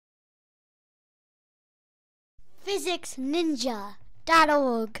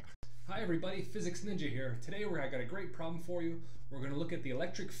physicsninja.org. Hi everybody, Physics Ninja here. Today I got a great problem for you. We're going to look at the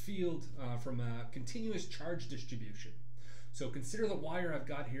electric field from a continuous charge distribution. So consider the wire I've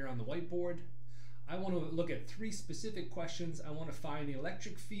got here on the whiteboard. I want to look at three specific questions. I want to find the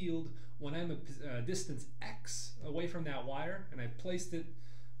electric field when I'm a distance x away from that wire, and I've placed it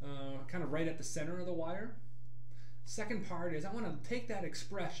kind of right at the center of the wire. Second part is I want to take that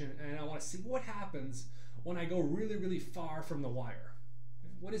expression and I want to see what happens when I go really, really far from the wire.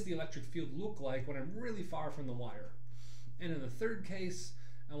 What does the electric field look like when I'm really far from the wire? And in the third case,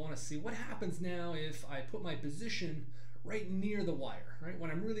 I want to see what happens now if I put my position right near the wire. Right?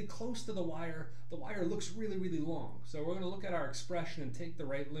 When I'm really close to the wire looks really, really long. So we're going to look at our expression and take the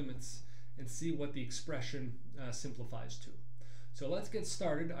right limits and see what the expression simplifies to. So let's get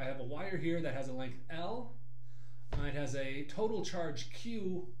started. I have a wire here that has a length L. It has a total charge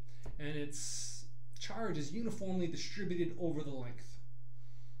Q, and its charge is uniformly distributed over the length.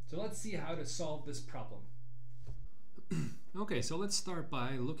 So let's see how to solve this problem. Okay, so let's start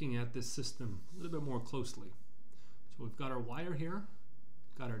by looking at this system a little bit more closely. So we've got our wire here,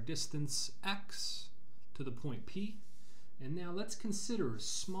 got our distance x to the point P, and now let's consider a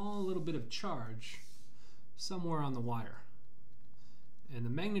small little bit of charge somewhere on the wire. And the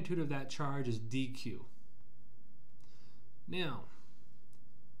magnitude of that charge is dq. Now,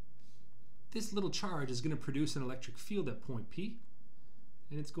 this little charge is going to produce an electric field at point P,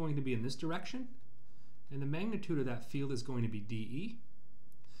 and it's going to be in this direction, and the magnitude of that field is going to be dE.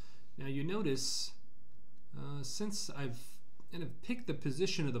 Now you notice, since I've kind of picked the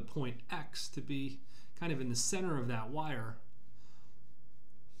position of the point X to be kind of in the center of that wire,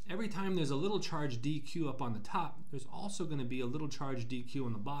 every time there's a little charge dQ up on the top, there's also going to be a little charge dQ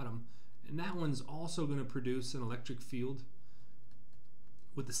on the bottom, and that one's also going to produce an electric field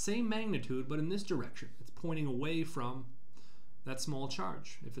with the same magnitude, but in this direction. It's pointing away from that small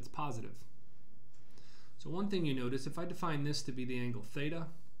charge, if it's positive. So one thing you notice, if I define this to be the angle theta,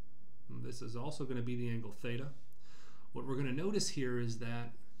 and this is also going to be the angle theta, what we're going to notice here is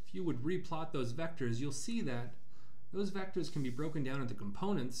that if you would replot those vectors, you'll see that those vectors can be broken down into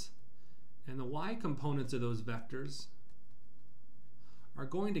components, and the y components of those vectors are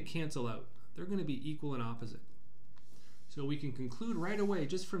going to cancel out. They're going to be equal and opposite. So we can conclude right away,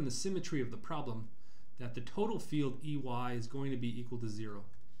 just from the symmetry of the problem, that the total field EY is going to be equal to 0,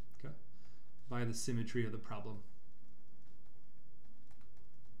 okay, by the symmetry of the problem.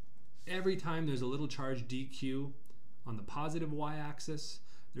 Every time there's a little charge dQ on the positive y-axis,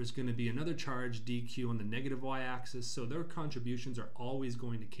 there's going to be another charge dQ on the negative y-axis, so their contributions are always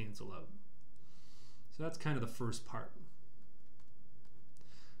going to cancel out. So that's kind of the first part.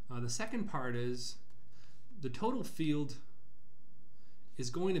 The second part is the total field is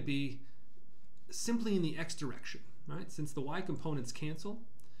going to be simply in the x direction, right? Since the y components cancel,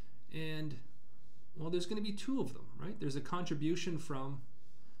 and well, there's going to be two of them, right? There's a contribution from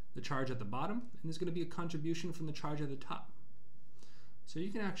the charge at the bottom, and there's going to be a contribution from the charge at the top. So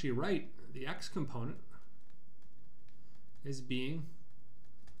you can actually write the x component as being,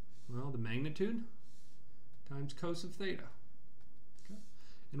 well, the magnitude times cos of theta.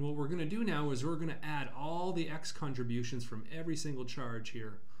 And what we're going to do now is we're going to add all the x contributions from every single charge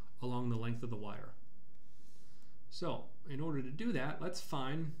here along the length of the wire. So in order to do that, let's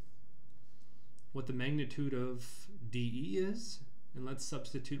find what the magnitude of dE is, and let's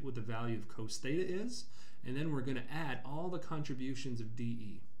substitute what the value of cos theta is, and then we're going to add all the contributions of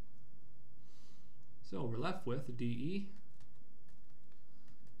dE. So we're left with dE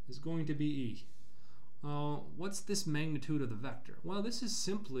is going to be E. What's this magnitude of the vector? Well, this is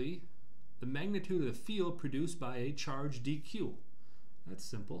simply the magnitude of the field produced by a charge dQ. That's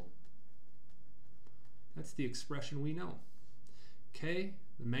simple. That's the expression we know. K,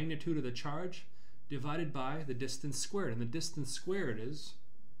 the magnitude of the charge, divided by the distance squared. And the distance squared is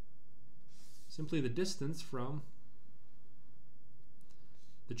simply the distance from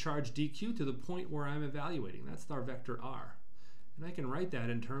the charge dQ to the point where I'm evaluating. That's our vector r. And I can write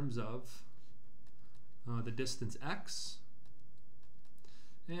that in terms of the distance x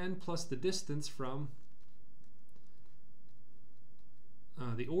and plus the distance from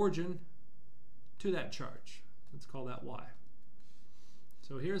the origin to that charge. Let's call that y.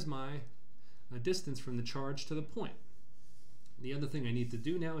 So here's my distance from the charge to the point. The other thing I need to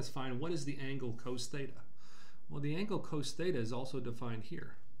do now is find what is the angle cos theta. Well, the angle cos theta is also defined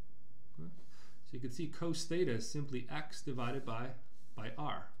here. Okay? So you can see cos theta is simply x divided by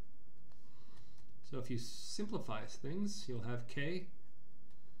r. So if you simplify things, you'll have k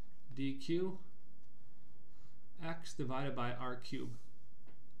dq x divided by r cubed.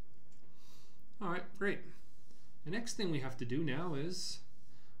 All right, great. The next thing we have to do now is,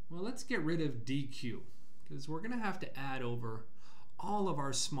 well, let's get rid of dq, because we're going to have to add over all of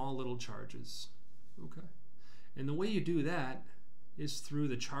our small little charges. Okay. And the way you do that is through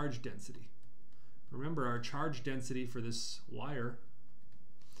the charge density. Remember, our charge density for this wire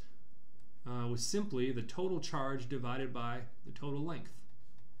was simply the total charge divided by the total length.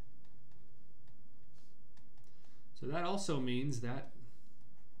 So that also means that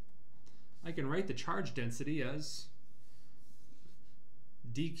I can write the charge density as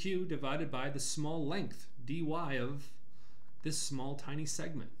dq divided by the small length, dy, of this small tiny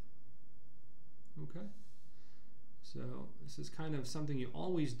segment. Okay? So this is kind of something you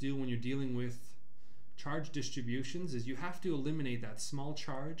always do when you're dealing with charge distributions, is you have to eliminate that small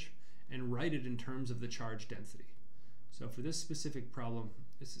charge and write it in terms of the charge density. So for this specific problem,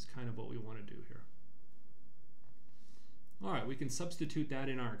 this is kind of what we want to do here. All right, we can substitute that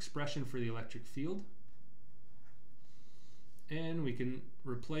in our expression for the electric field. And we can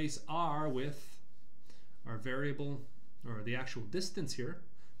replace r with our variable, or the actual distance here,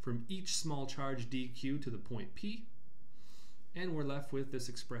 from each small charge dq to the point P. And we're left with this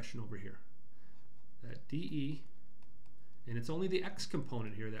expression over here. That dE, and it's only the x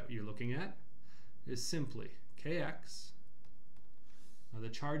component here that you're looking at, is simply kx. The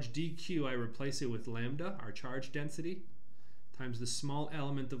charge dq, I replace it with lambda, our charge density, times the small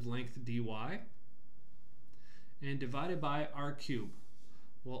element of length dy, and divided by r cubed.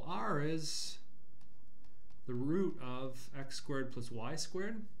 Well, r is the root of x squared plus y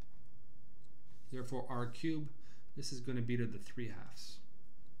squared. Therefore, r cubed, this is going to be to the 3/2.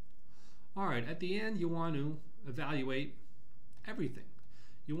 All right, at the end, you want to evaluate everything.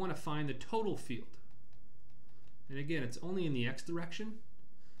 You want to find the total field. And again, it's only in the x direction.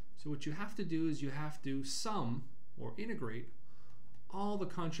 So what you have to do is you have to sum or integrate all the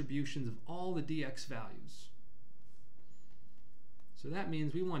contributions of all the dx values. So that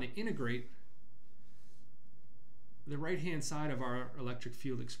means we want to integrate the right-hand side of our electric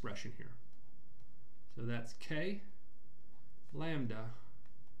field expression here. So that's k lambda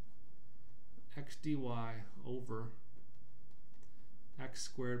x dy over x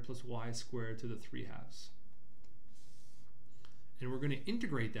squared plus y squared to the 3/2. And we're going to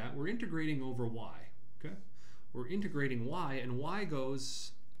integrate that. We're integrating over y. Okay? We're integrating y, and y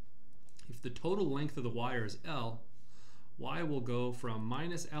goes, if the total length of the wire is L, y will go from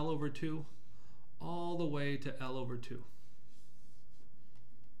minus L over 2 all the way to L over 2.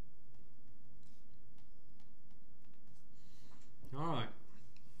 All right.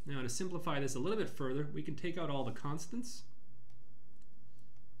 Now to simplify this a little bit further, we can take out all the constants.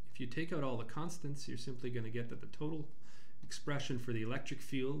 If you take out all the constants, you're simply going to get that the total expression for the electric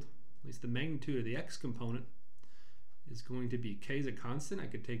field, at least the magnitude of the x component, is going to be k is a constant. I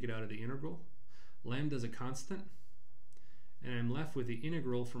could take it out of the integral. Lambda is a constant. And I'm left with the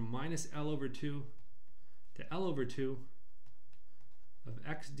integral from minus L over 2 to L over 2 of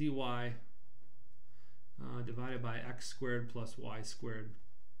x dy divided by x squared plus y squared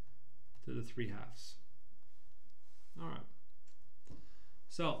to the 3/2. All right.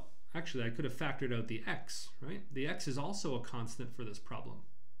 So actually, I could have factored out the x, right? The x is also a constant for this problem.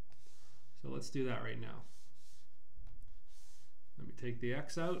 So let's do that right now. Let me take the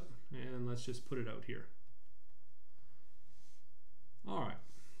x out, and let's just put it out here. All right.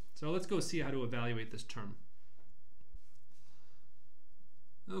 So let's go see how to evaluate this term.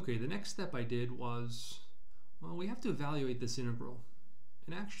 Okay, the next step I did was, well, we have to evaluate this integral.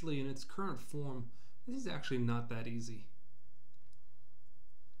 And actually, in its current form, this is actually not that easy.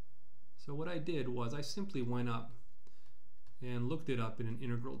 So what I did was I simply went up and looked it up in an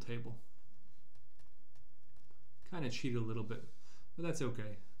integral table. Kind of cheated a little bit, but that's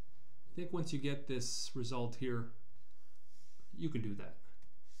okay. I think once you get this result here, you can do that.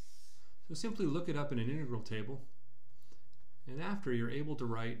 So simply look it up in an integral table, and after, you're able to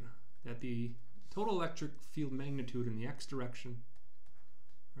write that the total electric field magnitude in the x direction,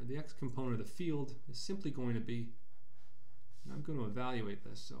 or the x component of the field, is simply going to be, and I'm going to evaluate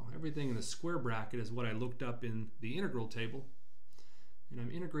this, so everything in the square bracket is what I looked up in the integral table, and I'm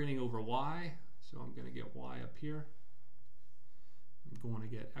integrating over y, so I'm going to get y up here. I'm going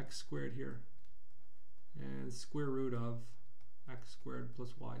to get x squared here, and square root of x squared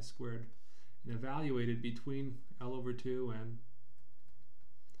plus y squared, and evaluated between L over 2 and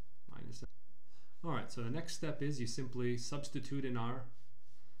minus L. All right, so the next step is you simply substitute in our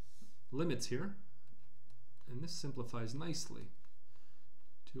limits here, and this simplifies nicely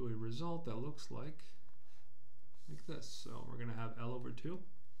to a result that looks like this. So we're going to have L over 2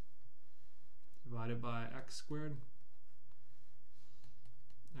 divided by x squared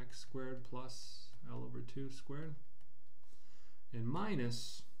plus L over 2 squared. And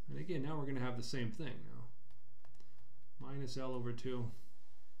minus, and again, now we're going to have the same thing now. Minus L over 2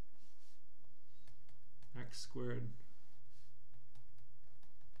 x squared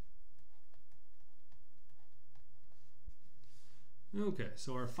Okay,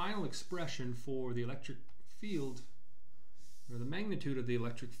 so our final expression for the electric field, or the magnitude of the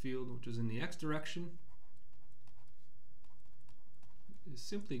electric field, which is in the x direction, is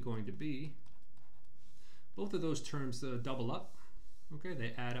simply going to be, both of those terms double up. Okay,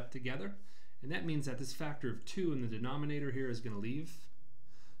 they add up together, and that means that this factor of 2 in the denominator here is going to leave.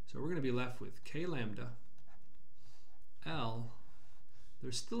 So we're going to be left with k lambda L.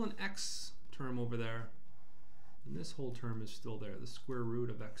 There's still an x term over there, and this whole term is still there, the square root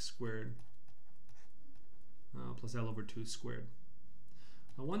of x squared plus L over 2 squared.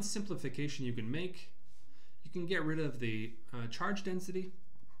 One simplification you can make, you can get rid of the charge density.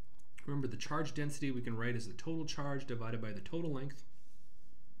 Remember, the charge density we can write as the total charge divided by the total length.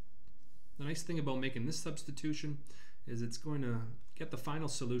 The nice thing about making this substitution is it's going to get the final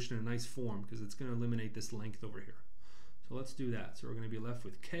solution in a nice form because it's going to eliminate this length over here. So let's do that. So we're going to be left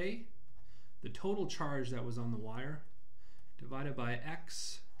with k, the total charge that was on the wire, divided by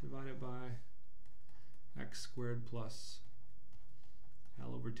x squared plus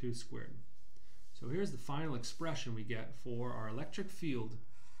L over 2 squared. So here's the final expression we get for our electric field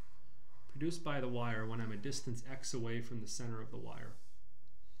produced by the wire when I'm a distance x away from the center of the wire.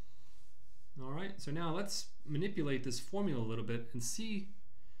 Alright, so now let's manipulate this formula a little bit and see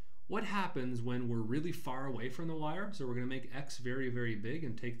what happens when we're really far away from the wire. So we're going to make x very, very big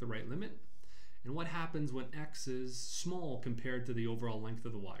and take the right limit. And what happens when x is small compared to the overall length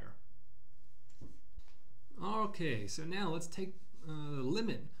of the wire. Okay, so now let's take the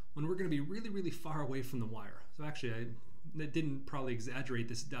limit when we're going to be really, really far away from the wire. So actually, I didn't probably exaggerate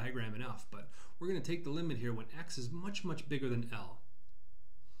this diagram enough, but we're going to take the limit here when x is much, much bigger than L.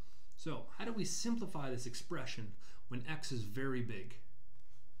 So how do we simplify this expression when x is very big?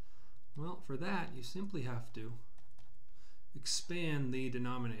 Well, for that, you simply have to expand the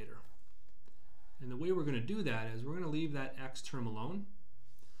denominator. And the way we're going to do that is we're going to leave that x term alone.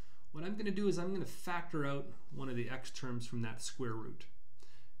 What I'm going to do is I'm going to factor out one of the x terms from that square root.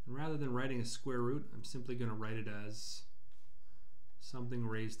 And rather than writing a square root, I'm simply going to write it as something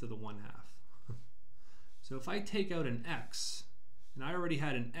raised to the 1/2. So if I take out an x, and I already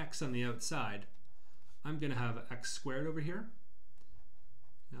had an x on the outside, I'm going to have x squared over here.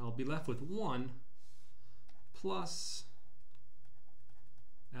 And I'll be left with 1 plus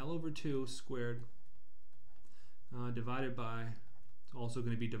L over 2 squared divided by, it's also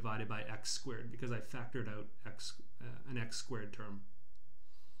going to be divided by x squared because I factored out an x squared term.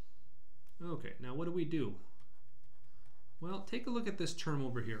 Okay, now what do we do? Well, take a look at this term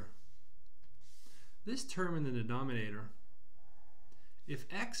over here. This term in the denominator, if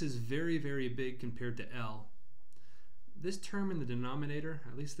x is very, very big compared to L, this term in the denominator,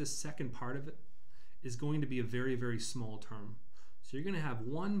 at least this second part of it, is going to be a very, very small term. So you're going to have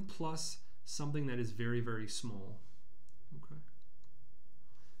 1 plus something that is very, very small. Okay.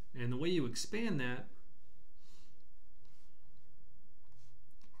 And the way you expand that,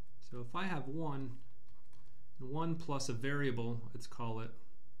 so if I have 1 plus a variable, let's call it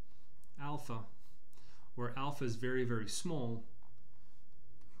alpha, where alpha is very, very small,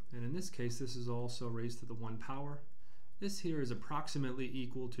 and in this case this is also raised to the 1 power. This here is approximately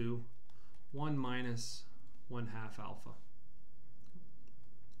equal to 1 minus 1/2 alpha.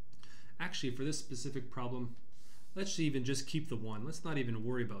 Actually, for this specific problem, let's even just keep the 1. Let's not even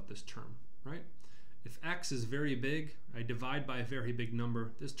worry about this term, right? If x is very big, I divide by a very big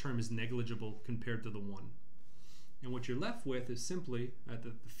number, this term is negligible compared to the 1. And what you're left with is simply, at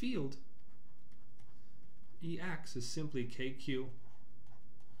the field, Ex is simply kq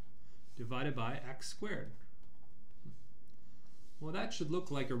divided by x squared. Well, that should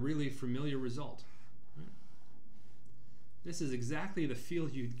look like a really familiar result. Right? This is exactly the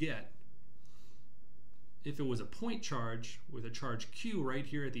field you'd get if it was a point charge with a charge q right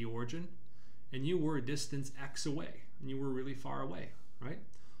here at the origin, and you were a distance x away, and you were really far away, right?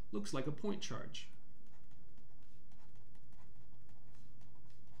 Looks like a point charge.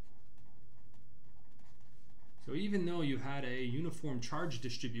 So even though you had a uniform charge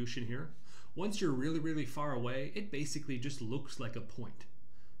distribution here, once you're really, really far away, it basically just looks like a point.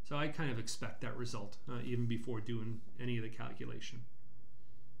 So I kind of expect that result even before doing any of the calculation.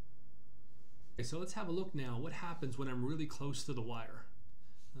 Okay, so let's have a look now. What happens when I'm really close to the wire?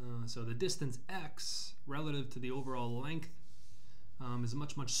 So the distance x relative to the overall length is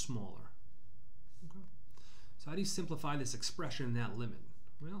much, much smaller. Okay. So how do you simplify this expression in that limit?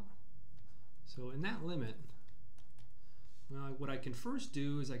 Well, So in that limit, well, what I can first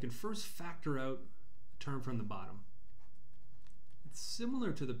do is I can first factor out a term from the bottom. It's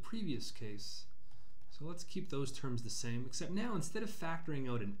similar to the previous case, so let's keep those terms the same, except now instead of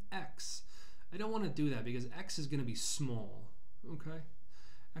factoring out an x, I don't want to do that because x is going to be small. Okay?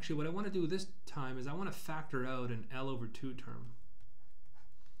 Actually, what I want to do this time is I want to factor out an L over 2 term.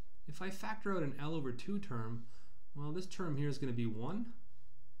 If I factor out an L over 2 term, well, this term here is going to be 1,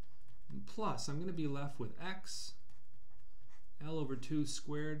 and plus I'm going to be left with x, L over 2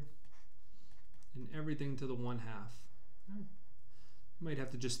 squared, and everything to the 1/2. You might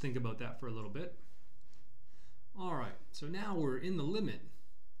have to just think about that for a little bit. All right, so now we're in the limit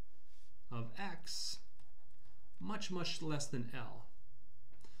of x much, much less than L.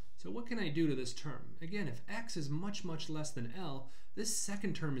 So what can I do to this term? Again, if x is much, much less than L, this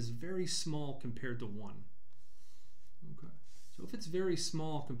second term is very small compared to 1. Okay. So if it's very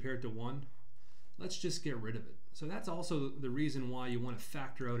small compared to 1, let's just get rid of it. So that's also the reason why you want to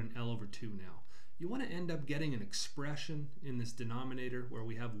factor out an L over 2 now. You want to end up getting an expression in this denominator where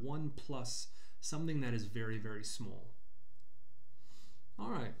we have 1 plus something that is very, very small.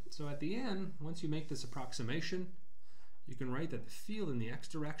 All right, so at the end, once you make this approximation, you can write that the field in the x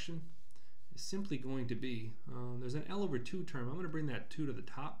direction is simply going to be, there's an L over 2 term. I'm going to bring that 2 to the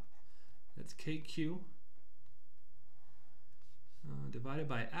top. That's KQ divided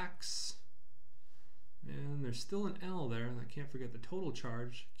by x. And there's still an L there, and I can't forget the total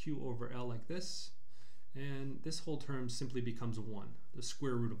charge, Q over L like this. And this whole term simply becomes 1, the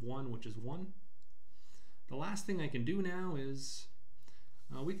square root of 1, which is 1. The last thing I can do now is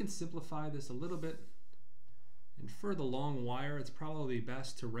we can simplify this a little bit. And for the long wire, it's probably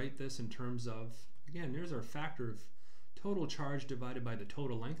best to write this in terms of, again, there's our factor of total charge divided by the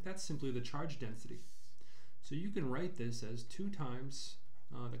total length. That's simply the charge density. So you can write this as 2 times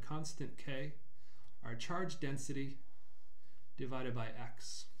the constant K, our charge density divided by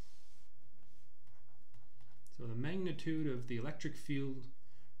x. So the magnitude of the electric field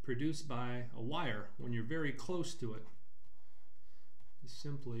produced by a wire when you're very close to it is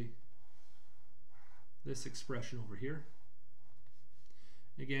simply this expression over here.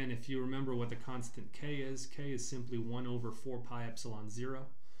 Again, if you remember what the constant K is simply 1 over 4 pi epsilon 0.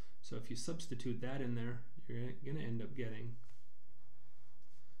 So if you substitute that in there, you're going to end up getting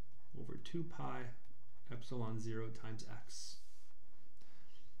over 2 pi epsilon 0 times x.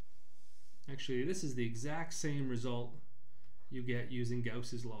 Actually, this is the exact same result you get using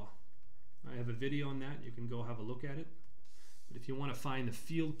Gauss's law. I have a video on that. You can go have a look at it. But if you want to find the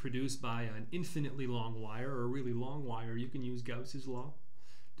field produced by an infinitely long wire or a really long wire, you can use Gauss's law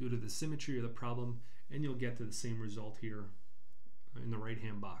due to the symmetry of the problem, and you'll get to the same result here in the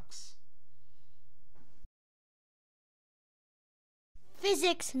right-hand box.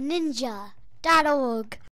 PhysicsNinja.org